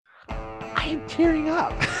am tearing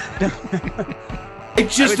up. I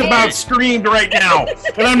just about screamed right now,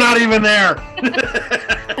 and I'm not even there.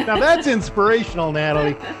 Now that's inspirational,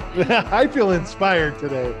 Natalie. I feel inspired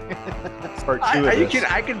today. Part two of this.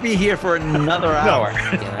 I could be here for another hour.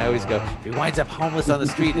 And I always go, if he winds up homeless on the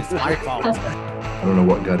street, it's my fault. I don't know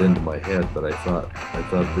what got into my head, but I thought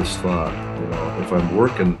this thought, if I'm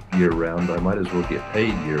working year round, I might as well get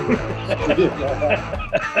paid year round.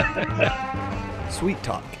 Sweet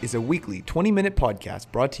Talk is a weekly 20-minute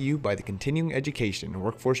podcast brought to you by the Continuing Education and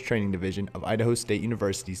Workforce Training Division of Idaho State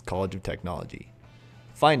University's College of Technology.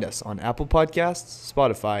 Find us on Apple Podcasts,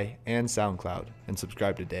 Spotify, and SoundCloud, and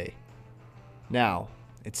subscribe today. Now,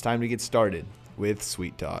 it's time to get started with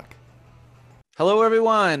Sweet Talk. Hello,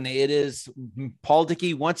 everyone. It is Paul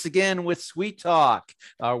Dickey once again with Sweet Talk,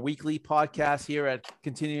 our weekly podcast here at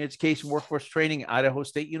Continuing Education Workforce Training, Idaho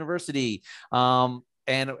State University. And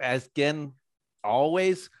as again,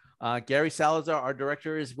 always, Gary Salazar, our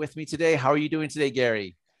director, is with me today. How are you doing today,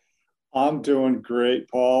 Gary? I'm doing great,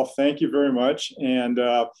 Paul. Thank you very much. And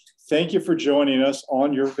thank you for joining us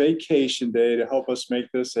on your vacation day to help us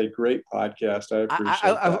make this a great podcast. I appreciate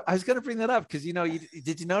that. I was going to bring that up because,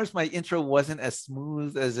 did you notice my intro wasn't as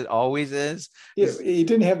smooth as it always is? He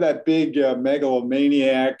didn't have that big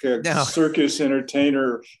megalomaniac circus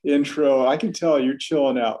entertainer intro. I can tell you're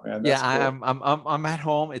chilling out, man. That's cool. I'm at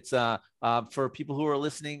home. It's for people who are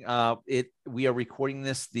listening, we are recording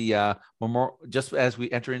this just as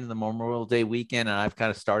we enter into the Memorial Day weekend, and I've kind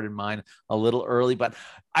of started mine a little early, but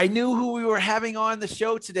I knew who we were having on the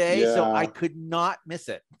show today, so I could not miss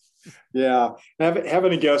it. Yeah,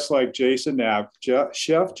 having a guest like Jason Knapp,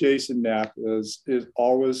 Chef Jason Knapp is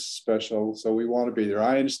always special. So we want to be there.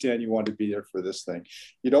 I understand you want to be there for this thing.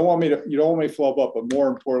 You don't want me to flub up, but more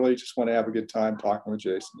importantly, just want to have a good time talking with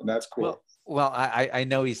Jason, and that's cool. Well, I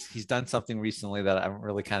know he's done something recently that I'm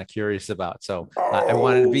really kind of curious about. So I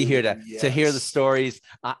wanted to be here to hear the stories.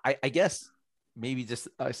 I guess maybe just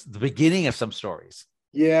the beginning of some stories.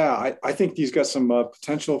 Yeah, I think he's got some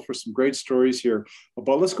potential for some great stories here.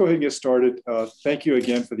 But let's go ahead and get started. Thank you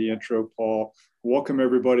again for the intro, Paul. Welcome,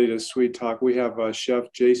 everybody, to Sweet Talk. We have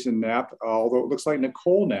Chef Jason Knapp, although it looks like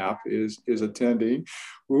Nicole Knapp is attending.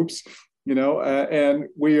 Oops. And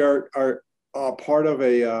we are part of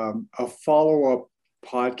a follow-up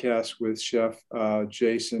podcast with Chef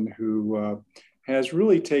Jason, who has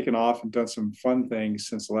really taken off and done some fun things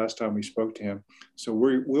since the last time we spoke to him. So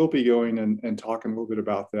we'll be going and talking a little bit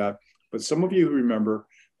about that. But some of you who remember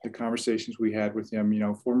the conversations we had with him,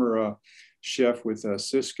 former chef with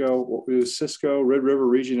Cisco, Red River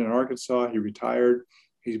region in Arkansas. He retired.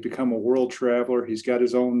 He's become a world traveler. He's got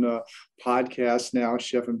his own podcast now,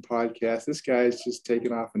 Chef and Podcast. This guy is just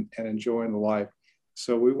taking off and enjoying the life.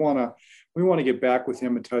 So we want to get back with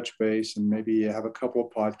him and touch base and maybe have a couple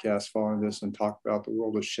of podcasts following this and talk about the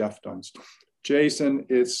world of chefdoms. Jason,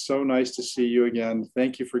 it's so nice to see you again.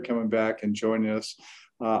 Thank you for coming back and joining us.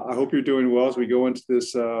 I hope you're doing well as we go into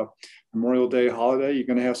this Memorial Day holiday. You're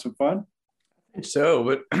going to have some fun? So,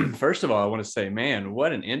 but first of all, I want to say, man,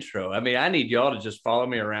 what an intro. I mean, I need y'all to just follow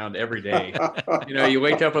me around every day. You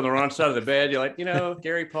wake up on the wrong side of the bed. You're like,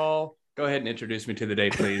 Gary, Paul, go ahead and introduce me to the day,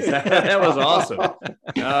 please. That was awesome.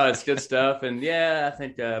 It's good stuff. And I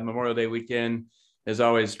think Memorial Day weekend is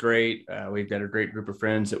always great. We've got a great group of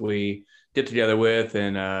friends that we get together with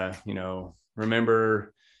and,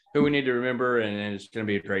 remember who we need to remember. And it's going to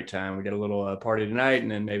be a great time. We got a little party tonight, and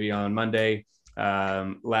then maybe on Monday.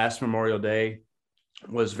 Last Memorial Day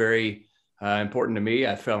was very important to me.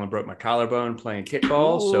 I fell and broke my collarbone playing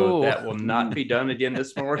kickball, so that will not be done again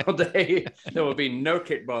this Memorial Day. There will be no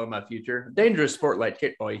kickball in my future. Dangerous sport like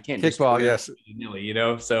kickball. You can't kickball, yes.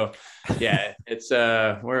 So it's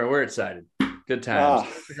we're excited. Good times.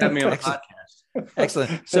 Have me on the podcast.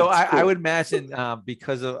 Excellent. So I would imagine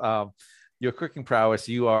because of your cooking prowess,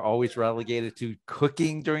 you are always relegated to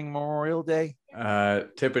cooking during Memorial Day?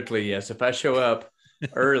 Typically, yes. If I show up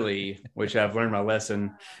early, which I've learned my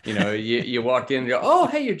lesson, you walk in and go, oh,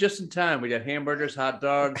 hey, you're just in time. We got hamburgers, hot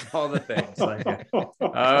dogs, all the things. Like,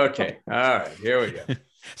 okay. All right. Here we go.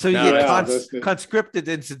 So you get conscripted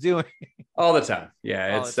into doing all the time.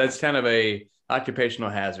 Yeah. That's kind of a occupational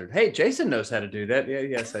hazard. Hey, Jason knows how to do that. Yeah.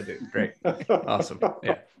 Yes, I do. Great. Awesome.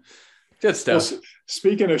 Yeah. Good stuff. Well,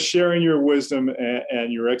 speaking of sharing your wisdom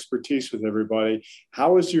and your expertise with everybody,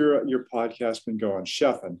 how has your podcast been going,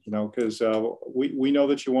 chefing? Because we know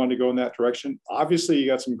that you wanted to go in that direction. Obviously, you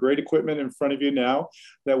got some great equipment in front of you now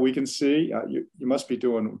that we can see. You must be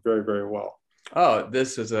doing very, very well. Oh,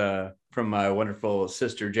 this is from my wonderful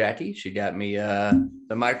sister, Jackie. She got me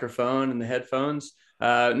the microphone and the headphones.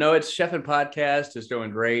 No, it's Chef and Podcast is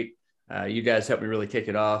doing great. you guys helped me really kick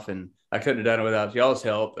it off, and I couldn't have done it without y'all's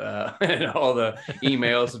help and all the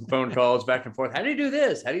emails and phone calls back and forth. How do you do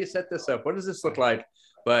this? How do you set this up? What does this look like?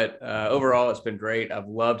 But overall, it's been great. I've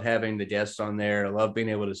loved having the guests on there. I love being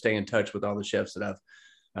able to stay in touch with all the chefs that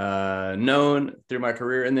I've known through my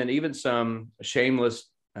career, and then even some shameless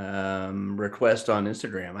requests on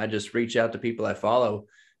Instagram. I just reach out to people I follow.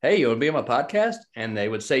 Hey, you want to be on my podcast? And they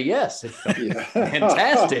would say yes. It's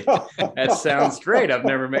fantastic. That sounds great. I've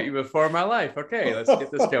never met you before in my life. Okay, let's get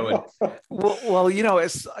this going. Well,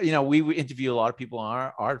 it's we interview a lot of people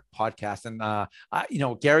on our podcast,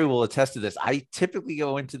 and Gary will attest to this. I typically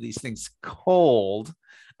go into these things cold,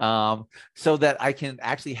 so that I can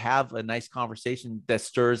actually have a nice conversation that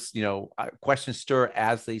stirs, questions stir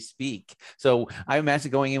as they speak. So I imagine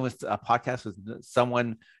going in with a podcast with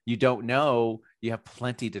someone you don't know, you have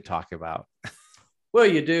plenty to talk about. Well,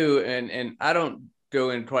 you do. And I don't go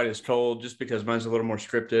in quite as cold just because mine's a little more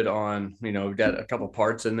scripted on, we've got a couple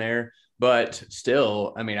parts in there, but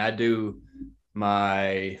still, I do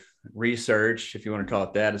my research, if you want to call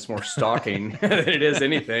it that. It's more stalking than it is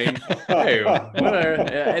anything. Hey, whatever.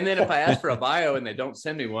 And then if I ask for a bio and they don't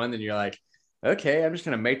send me one, then you're like, okay, I'm just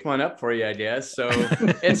going to make one up for you, I guess. So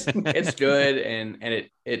it's good. And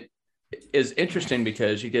it is interesting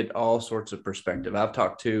because you get all sorts of perspective. I've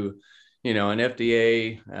talked to, an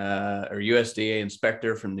FDA or USDA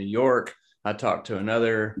inspector from New York. I talked to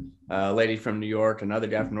another lady from New York, another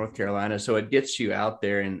guy from North Carolina. So it gets you out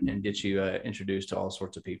there and gets you introduced to all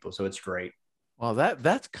sorts of people. So it's great. Well,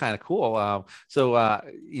 that's kind of cool. Your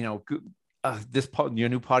new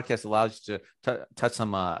podcast allows you to touch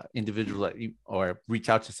some individuals or reach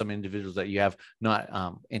out to some individuals that you have not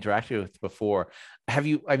interacted with before. Have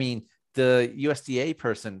you? The USDA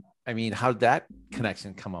person. How did that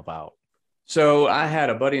connection come about? So I had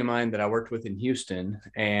a buddy of mine that I worked with in Houston,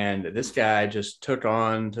 and this guy just took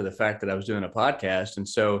on to the fact that I was doing a podcast. And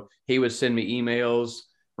so he would send me emails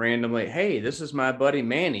randomly. Hey, this is my buddy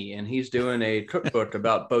Manny, and he's doing a cookbook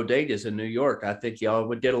about bodegas in New York. I think y'all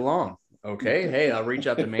would get along. Okay. Hey, I'll reach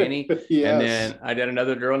out to Manny. Yes. And then I got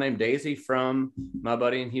another girl named Daisy from my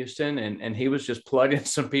buddy in Houston, and he was just plugging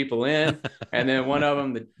some people in. And then one of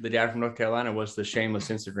them, the guy from North Carolina, was the shameless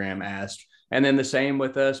Instagram asked. And then the same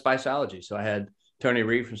with Spiceology. So I had Tony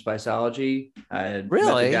Reed from Spiceology. I had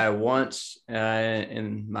met the guy once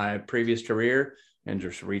in my previous career and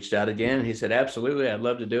just reached out again. And he said, absolutely, I'd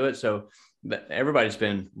love to do it. So everybody's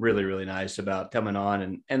been really, really nice about coming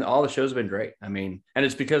on, and all the shows have been great. And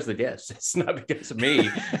it's because of the guests. It's not because of me.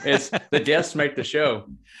 It's the guests make the show.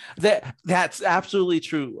 That's absolutely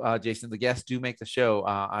true, Jason. The guests do make the show.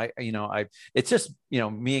 It's just,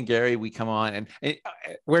 me and Gary, we come on and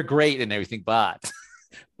we're great and everything, but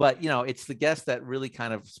it's the guests that really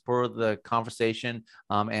kind of spur the conversation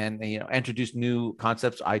and introduce new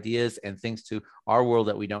concepts, ideas, and things to our world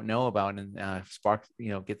that we don't know about, and spark,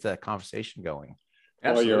 gets that conversation going.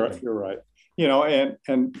 Absolutely. Well, you're right.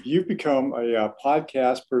 And you've become a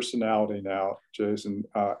podcast personality now, Jason.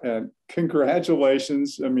 And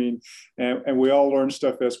congratulations. And we all learn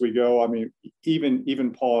stuff as we go.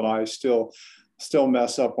 Even Paul and I still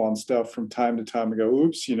mess up on stuff from time to time and go,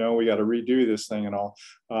 oops, we got to redo this thing and all.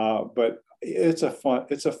 But it's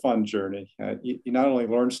a fun journey. You not only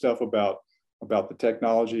learn stuff about the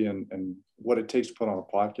technology and what it takes to put on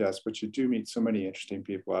a podcast, but you do meet so many interesting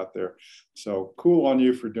people out there. So cool on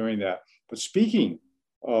you for doing that. But speaking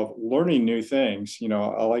of learning new things,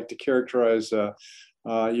 I like to characterize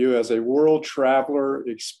you as a world traveler,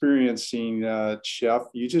 experiencing chef.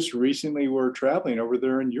 You just recently were traveling over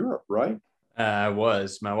there in Europe, right? I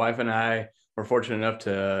was. My wife and I were fortunate enough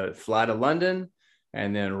to fly to London,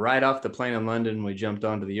 and then right off the plane in London, we jumped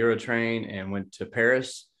onto the Eurotrain and went to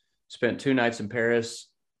Paris, spent 2 nights in Paris,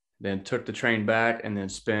 then took the train back, and then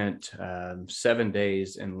spent 7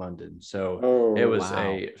 days in London. So it was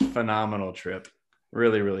a phenomenal trip.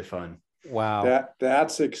 Really, really fun. Wow.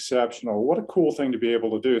 That's exceptional. What a cool thing to be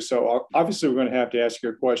able to do. So obviously we're going to have to ask you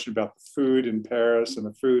a question about the food in Paris and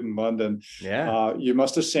the food in London. Yeah. You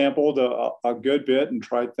must have sampled a good bit and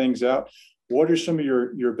tried things out. What are some of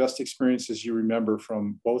your best experiences you remember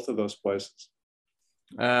from both of those places?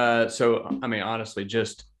 Honestly,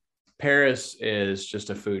 just Paris is just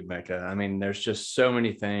a food mecca. There's just so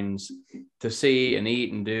many things to see and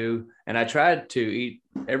eat and do. And I tried to eat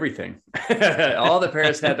everything, all that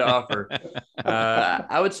Paris had to offer.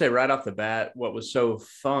 I would say right off the bat, what was so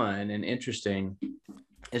fun and interesting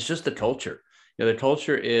is just the culture. The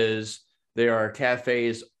culture is there are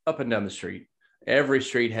cafes up and down the street. Every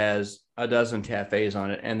street has a dozen cafes on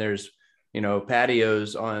it. And there's,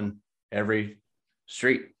 patios on every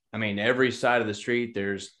street. Every side of the street,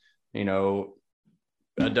 there's,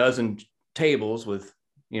 a dozen tables with,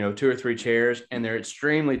 2 or 3 chairs, and they're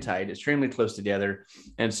extremely tight, extremely close together.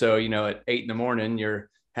 And so, at 8 a.m, you're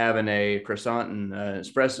having a croissant and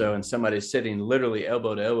espresso, and somebody's sitting literally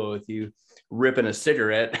elbow to elbow with you, ripping a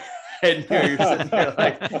cigarette. And you're sitting there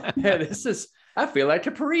like, hey, I feel like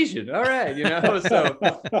a Parisian. All right. So,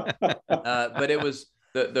 but it was,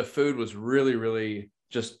 the food was really, really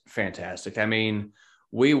just fantastic. I mean,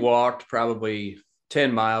 we walked probably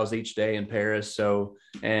 10 miles each day in Paris. So,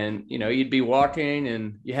 and, you'd be walking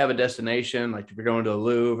and you have a destination, like if you're going to the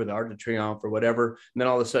Louvre or the Arc de Triomphe or whatever. And then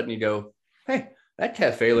all of a sudden you go, hey, that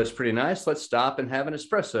cafe looks pretty nice. Let's stop and have an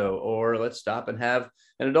espresso, or let's stop and have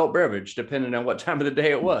an adult beverage, depending on what time of the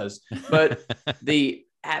day it was. But the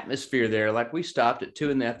atmosphere there, like we stopped at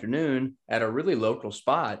 2 p.m. at a really local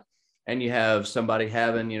spot, and you have somebody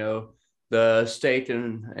having, the steak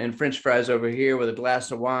and French fries over here with a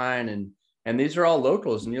glass of wine. And these are all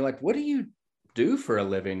locals. And you're like, what do you do for a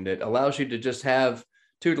living that allows you to just have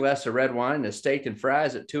 2 glasses of red wine, a steak and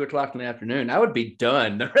fries at 2 o'clock in the afternoon? I would be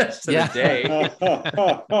done the rest of the day.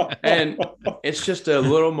 And it's just a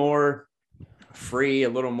little more free, a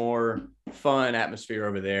little more fun atmosphere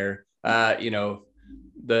over there.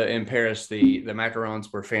 In Paris, the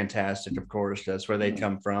macarons were fantastic. Of course, that's where they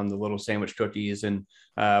come from, the little sandwich cookies. And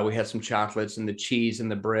we had some chocolates and the cheese and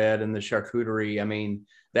the bread and the charcuterie. I mean,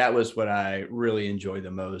 that was what I really enjoyed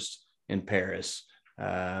the most in Paris.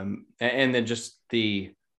 And then just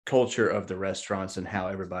the culture of the restaurants and how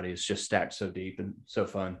everybody is just stacked so deep and so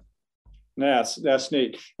fun. That's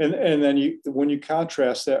neat. And then when you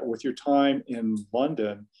contrast that with your time in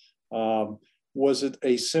London, was it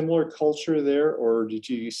a similar culture there, or did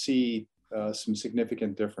you see some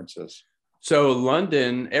significant differences? So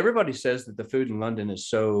London, everybody says that the food in London is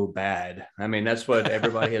so bad. I mean, that's what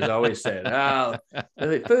everybody has always said. Oh,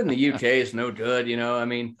 the food in the UK is no good, I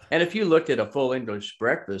mean, and if you looked at a full English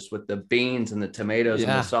breakfast with the beans and the tomatoes and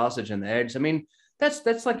the sausage and the eggs, I mean, that's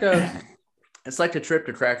like it's like a trip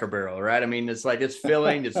to Cracker Barrel, right? I mean, it's like, it's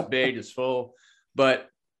filling, it's big, it's full. But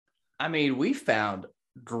I mean, we found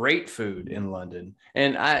great food in London,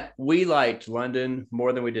 and we liked London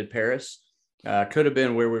more than we did Paris. Could have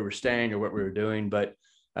been where we were staying or what we were doing, but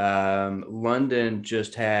London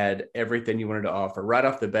just had everything you wanted to offer. Right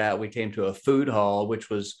off the bat, we came to a food hall, which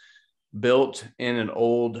was built in an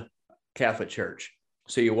old Catholic church.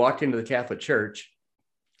 So you walked into the Catholic church,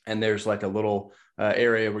 and there's like a little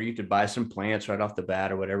area where you could buy some plants right off the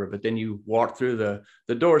bat or whatever. But then you walk through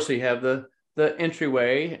the door, so you have the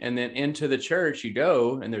entryway, and then into the church you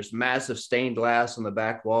go, and there's massive stained glass on the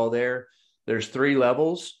back wall there. There's 3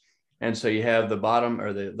 levels. And so you have the bottom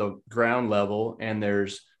or the ground level, and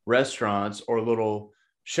there's restaurants or little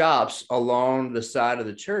shops along the side of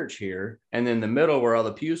the church here. And then the middle, where all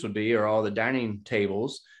the pews would be, are all the dining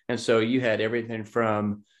tables. And so you had everything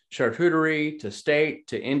from charcuterie to steak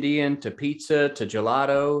to Indian to pizza to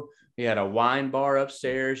gelato. You had a wine bar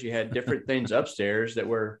upstairs. You had different things upstairs that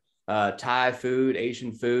were Thai food,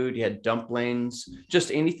 Asian food. You had dumplings, just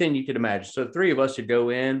anything you could imagine. So the 3 of us would go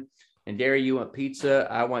in. And Gary, you want pizza?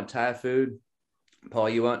 I want Thai food. Paul,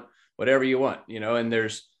 you want whatever you want,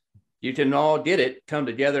 and you can all get it, come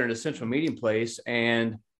together in a central meeting place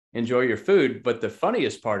and enjoy your food. But the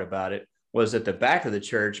funniest part about it was at the back of the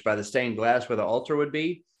church by the stained glass where the altar would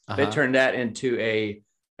be, they turned that into a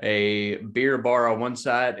beer bar on one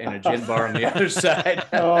side and a gin bar on the other side.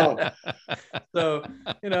 So,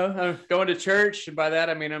 I'm going to church, and by that,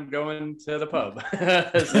 I mean, I'm going to the pub.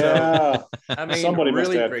 I mean, somebody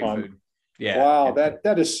really must have great fun. Food. Yeah. Wow.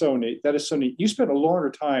 That is so neat. That is so neat. You spent a longer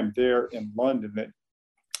time there in London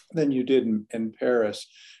than you did in Paris.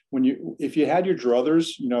 If you had your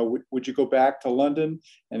druthers, would you go back to London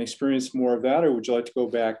and experience more of that? Or would you like to go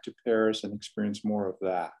back to Paris and experience more of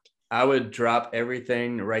that? I would drop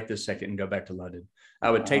everything right this second and go back to London. I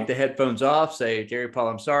would take the headphones off, say, Gary, Paul,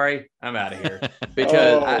 I'm sorry, I'm out of here,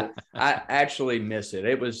 because I actually miss it.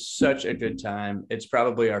 It was such a good time. It's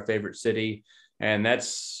probably our favorite city, and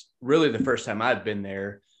that's really the first time I've been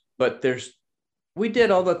there. But we did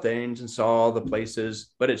all the things and saw all the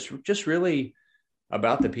places, but it's just really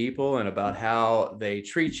about the people and about how they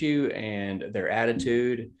treat you and their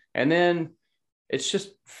attitude. And then it's just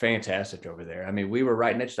fantastic over there. I mean, we were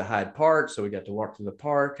right next to Hyde Park, so we got to walk through the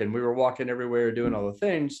park, and we were walking everywhere doing all the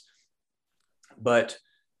things. But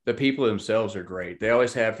the people themselves are great. They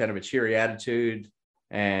always have kind of a cheery attitude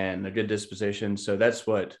and a good disposition. So that's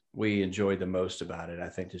what we enjoyed the most about it. I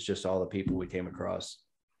think it's just all the people we came across.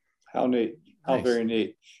 How neat. How nice. Very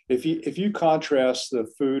neat. If you contrast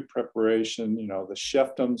the food preparation, the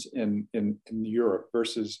chefdoms in Europe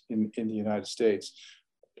versus in the United States,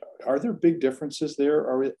 are there big differences there,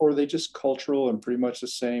 or are they just cultural and pretty much the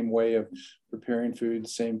same way of preparing food,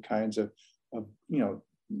 same kinds of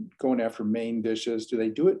going after main dishes? Do they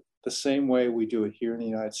do it the same way we do it here in the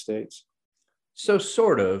United States? So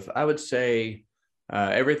sort of, I would say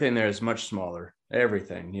everything there is much smaller.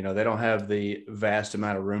 Everything, they don't have the vast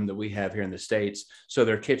amount of room that we have here in the States. So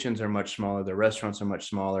their kitchens are much smaller. Their restaurants are much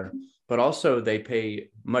smaller, but also they pay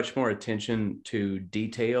much more attention to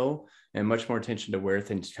detail and much more attention to where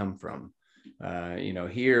things come from.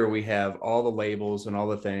 Here we have all the labels and all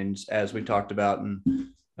the things, as we talked about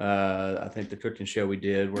in I think the cooking show we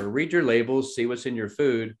did, where read your labels, see what's in your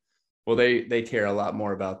food. Well, they care a lot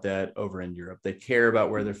more about that over in Europe. They care about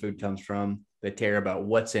where their food comes from. They care about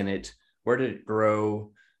what's in it, where did it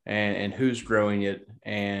grow, and who's growing it.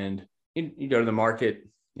 And you go to the market,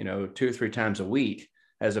 2 or 3 times a week,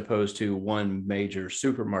 as opposed to one major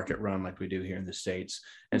supermarket run like we do here in the States.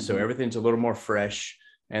 And so everything's a little more fresh,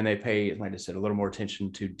 and they pay, like I said, a little more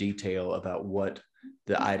attention to detail about what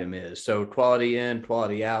the item is. So quality in,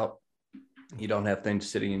 quality out. You don't have things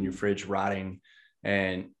sitting in your fridge rotting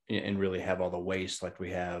and really have all the waste like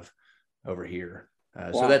we have over here.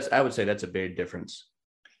 So I would say that's a big difference.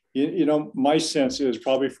 My sense is,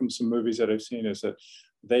 probably from some movies that I've seen, is that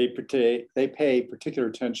they pay particular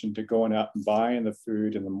attention to going out and buying the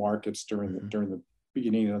food in the markets during the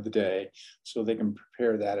beginning of the day, so they can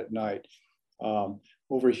prepare that at night.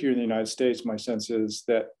 Over here in the United States, my sense is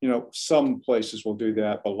that some places will do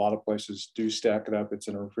that, but a lot of places do stack it up. It's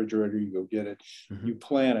in a refrigerator. You go get it. You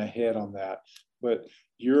plan ahead on that. But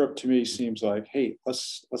Europe, to me, seems like, hey,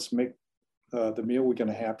 let's make the meal we're going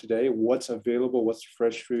to have today. What's available? What's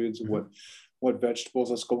fresh foods? What vegetables?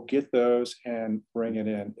 Let's go get those and bring it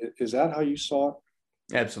in. Is that how you saw it?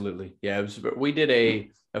 Absolutely. Yeah. We did a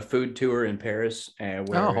food tour in Paris, and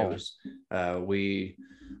where we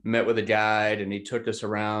met with a guide, and he took us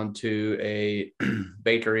around to a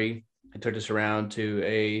bakery. He took us around to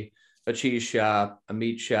a cheese shop, a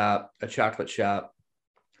meat shop, a chocolate shop.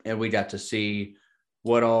 And we got to see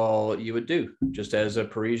what all you would do just as a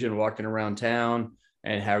Parisian walking around town,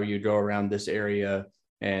 and how you go around this area,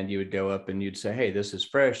 and you would go up and you'd say, hey, this is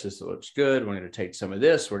fresh. This looks good. We're going to take some of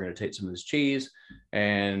this. We're going to take some of this cheese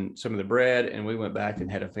and some of the bread. And we went back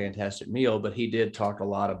and had a fantastic meal. But he did talk a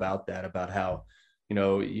lot about that, about how,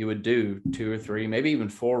 you would do 2 or 3, maybe even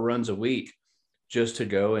 4 runs a week just to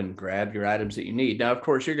go and grab your items that you need. Now, of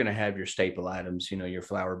course, you're going to have your staple items, your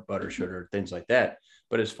flour, butter, sugar, things like that.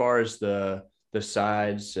 But as far as the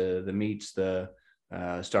sides, the meats, the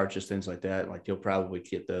starches, things like that, like you'll probably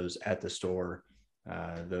get those at the store,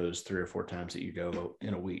 those 3 or 4 times that you go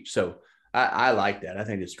in a week. So I like that. I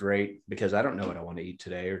think it's great, because I don't know what I want to eat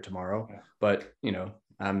today or tomorrow, but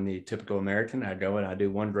I'm the typical American. I go and I do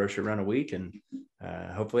 1 grocery run a week, and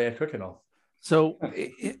hopefully I cook it all. So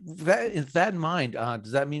that in mind,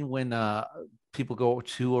 does that mean when people go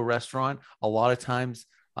to a restaurant, a lot of times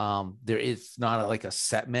there is not like a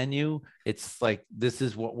set menu? It's like, this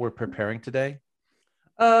is what we're preparing today?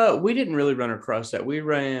 We didn't really run across that.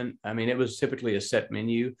 It was typically a set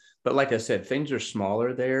menu, but like I said, things are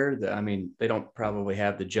smaller there. They don't probably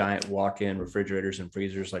have the giant walk-in refrigerators and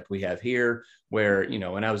freezers like we have here, where,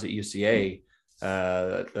 when I was at UCA,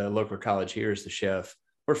 the local college here is the chef.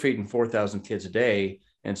 We're feeding 4,000 kids a day.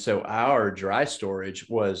 And so our dry storage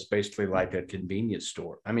was basically like a convenience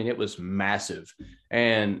store. It was massive,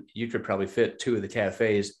 and you could probably fit 2 of the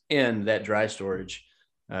cafes in that dry storage,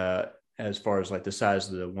 as far as like the size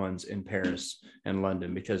of the ones in Paris and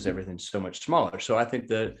London, because everything's so much smaller. So I think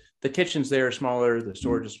the kitchens there are smaller, the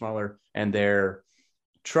storage is smaller, and their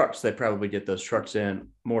trucks, they probably get those trucks in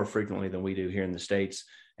more frequently than we do here in the States.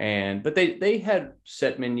 But they had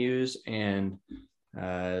set menus, and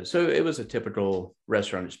so it was a typical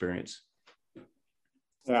restaurant experience.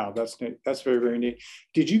 Yeah, that's neat. That's very, very neat.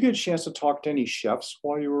 Did you get a chance to talk to any chefs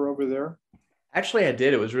while you were over there? Actually, I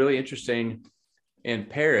did. It was really interesting. In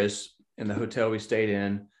Paris, in the hotel we stayed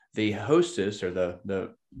in, the hostess, or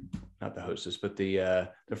not the hostess, but the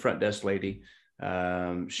front desk lady,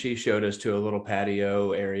 she showed us to a little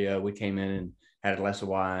patio area. We came in and had a glass of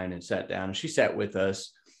wine and sat down, and she sat with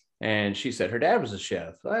us. And she said her dad was a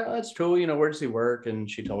chef. Well, that's cool. Where does he work? And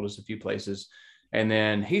she told us a few places. And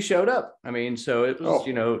then he showed up. So it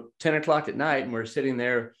was, 10 o'clock at night, and we're sitting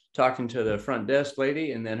there talking to the front desk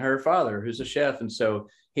lady, and then her father, who's a chef. And so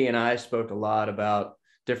he and I spoke a lot about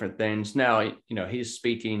different things. Now, he's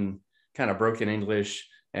speaking kind of broken English,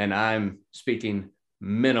 and I'm speaking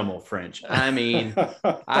minimal French. I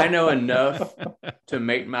know enough to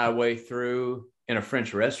make my way through in a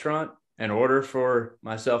French restaurant and order for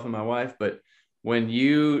myself and my wife. But when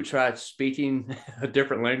you try speaking a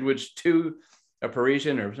different language to a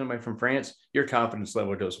Parisian or somebody from France, your confidence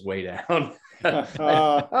level goes way down.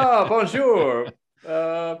 Bonjour.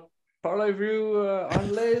 Parlez-vous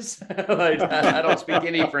anglais? Like, I don't speak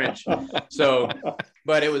any French. So,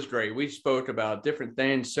 but it was great. We spoke about different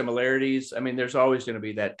things, similarities. I mean, there's always going to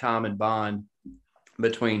be that common bond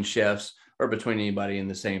between chefs or between anybody in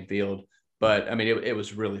the same field. But I mean, it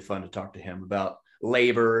was really fun to talk to him about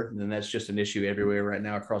labor. And that's just an issue everywhere right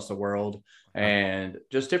now across the world, and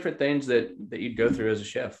just different things that you'd go through as a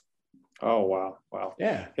chef. Oh, wow. Wow.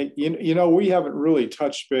 Yeah. Hey, we haven't really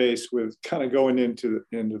touched base with kind of going into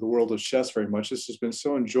the world of chefs very much. This has been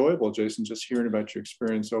so enjoyable, Jason, just hearing about your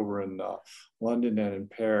experience over in London and in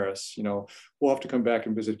Paris. We'll have to come back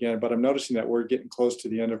and visit again, but I'm noticing that we're getting close to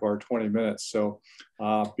the end of our 20 minutes. So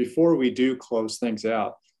before we do close things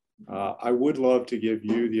out, I would love to give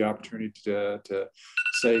you the opportunity to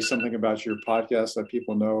say something about your podcast, let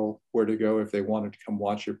people know where to go if they wanted to come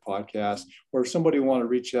watch your podcast, or if somebody wanted to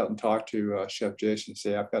reach out and talk to Chef Jason and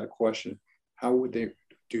say, I've got a question. How would they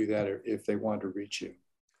do that if they wanted to reach you?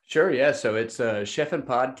 Sure. Yeah. So it's Chef and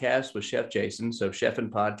Podcast with Chef Jason. So Chef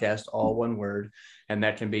and Podcast, all one word. And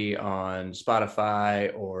that can be on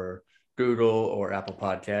Spotify or Google or Apple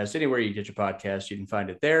Podcasts. Anywhere you get your podcast, you can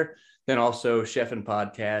find it there. Then also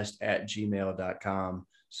chefandpodcast@gmail.com.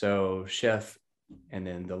 So chef and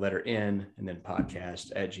then the letter N and then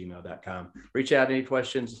podcast@gmail.com. Reach out, any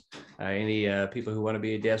questions, any people who want to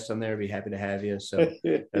be a guest on there, be happy to have you. So that's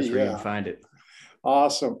where you can find it.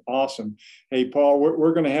 Awesome. Awesome. Hey, Paul,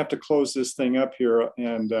 we're going to have to close this thing up here.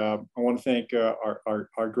 And I want to thank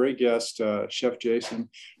our great guest, Chef Jason,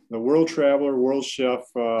 the world traveler, world chef,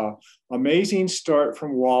 amazing start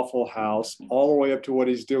from Waffle House all the way up to what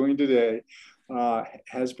he's doing today.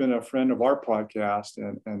 Has been a friend of our podcast,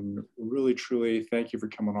 and really, truly thank you for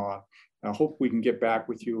coming on. I hope we can get back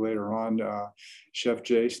with you later on, Chef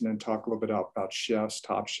Jason, and talk a little bit about chefs,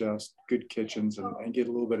 top chefs, good kitchens, and get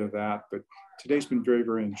a little bit of that. But today's been very,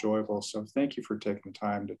 very enjoyable. So thank you for taking the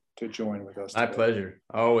time to join with us today. My pleasure.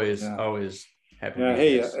 Always happy to be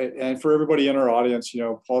hey, and for everybody in our audience,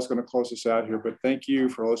 Paul's going to close us out here, but thank you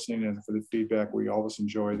for listening and for the feedback. We always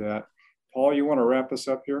enjoy that. Paul, you want to wrap us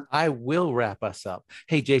up here? I will wrap us up.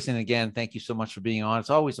 Hey, Jason, again, thank you so much for being on. It's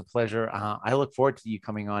always a pleasure. I look forward to you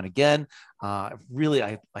coming on again. Really,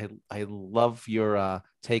 I love your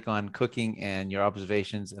take on cooking and your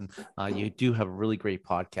observations, and you do have a really great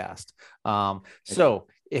podcast. So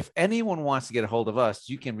if anyone wants to get a hold of us,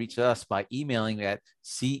 you can reach us by emailing at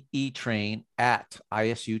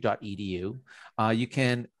cetrain@isu.edu. You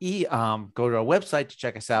can go to our website to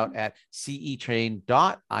check us out at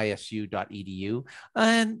cetrain.isu.edu.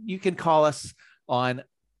 And you can call us at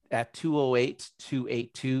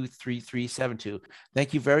 208-282-3372.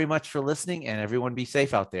 Thank you very much for listening, and everyone be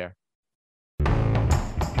safe out there.